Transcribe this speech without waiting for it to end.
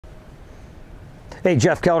Hey,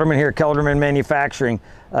 Jeff Kelderman here, Kelderman Manufacturing.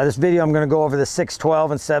 This video I'm going to go over the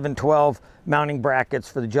 612 and 712 mounting brackets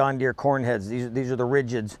for the John Deere corn heads. These are the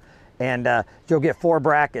rigids, and you'll get 4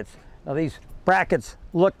 brackets. Now these brackets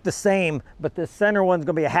look the same, but the center one's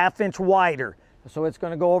going to be a 1/2 inch wider. So it's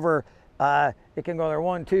going to go over, it can go there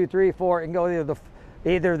 1, 2, 3, 4, it can go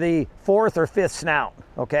either the 4th or 5th snout,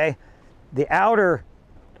 okay? The outer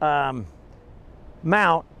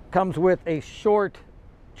mount comes with a short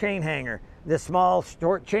chain hanger. This small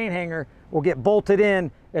short chain hanger will get bolted in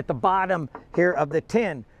at the bottom here of the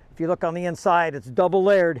tin. If you look on the inside, it's double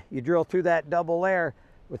layered. You drill through that double layer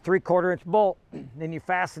with 3/4 inch bolt, then you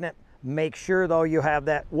fasten it. Make sure though you have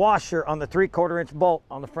that washer on the 3/4 inch bolt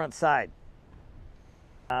on the front side.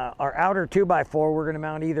 Our outer 2x4 we're going to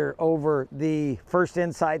mount either over the first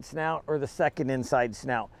inside snout or the second inside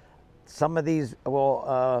snout. Some of these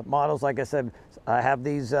models, like I said, have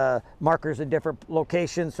these markers in different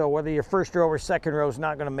locations, so whether your first row or second row is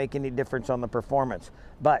not going to make any difference on the performance.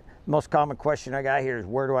 But the most common question I got here is,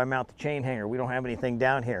 where do I mount the chain hanger? We don't have anything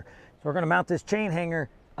down here. So we're going to mount this chain hanger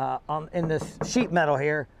in this sheet metal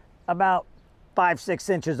here about 5-6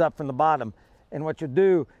 inches up from the bottom. And what you'll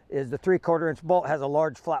do is the 3/4 inch bolt has a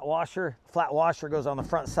large flat washer. Flat washer goes on the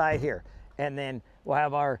front side here, and then we'll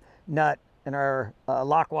have our nut and our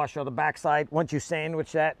lock washer on the back side. Once you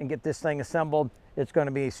sandwich that and get this thing assembled, it's going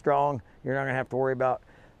to be strong. You're not going to have to worry about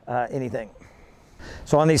anything.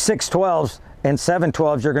 So on these 612s and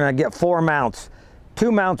 712s, you're going to get 4 mounts.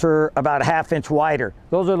 2 mounts are about a 1/2 inch wider.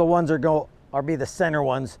 Those are the ones that be the center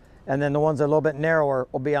ones, and then the ones that are a little bit narrower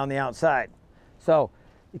will be on the outside. So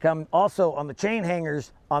you come also on the chain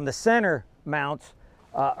hangers on the center mounts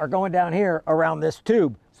are going down here around this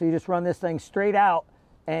tube. So you just run this thing straight out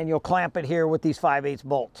and you'll clamp it here with these 5/8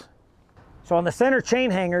 bolts. So on the center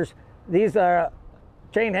chain hangers, these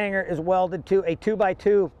chain hanger is welded to a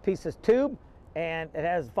 2x2 piece of tube, and it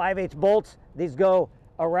has 5/8 bolts. These go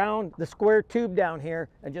around the square tube down here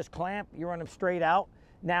and just clamp. You run them straight out.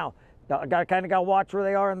 Now, I kind of got to watch where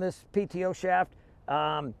they are in this PTO shaft.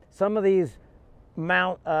 Some of these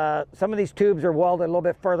tubes are welded a little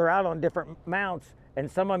bit further out on different mounts, and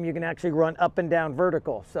some of them you can actually run up and down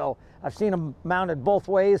vertical. So I've seen them mounted both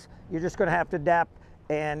ways. You're just going to have to adapt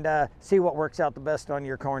and see what works out the best on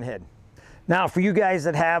your corn head. Now, for you guys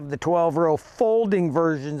that have the 12-row folding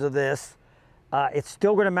versions of this, it's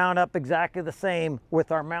still going to mount up exactly the same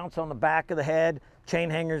with our mounts on the back of the head. Chain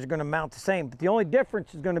hangers are going to mount the same, but the only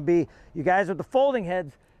difference is going to be, you guys with the folding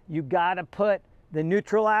heads, you got to put the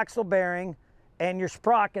neutral axle bearing and your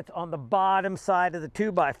sprockets on the bottom side of the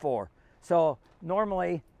 2x4. So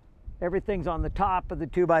normally everything's on the top of the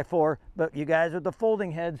 2x4, but you guys with the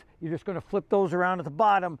folding heads, you're just going to flip those around at the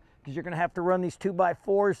bottom, because you're going to have to run these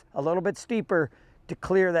 2x4s a little bit steeper to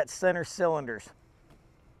clear that center cylinders.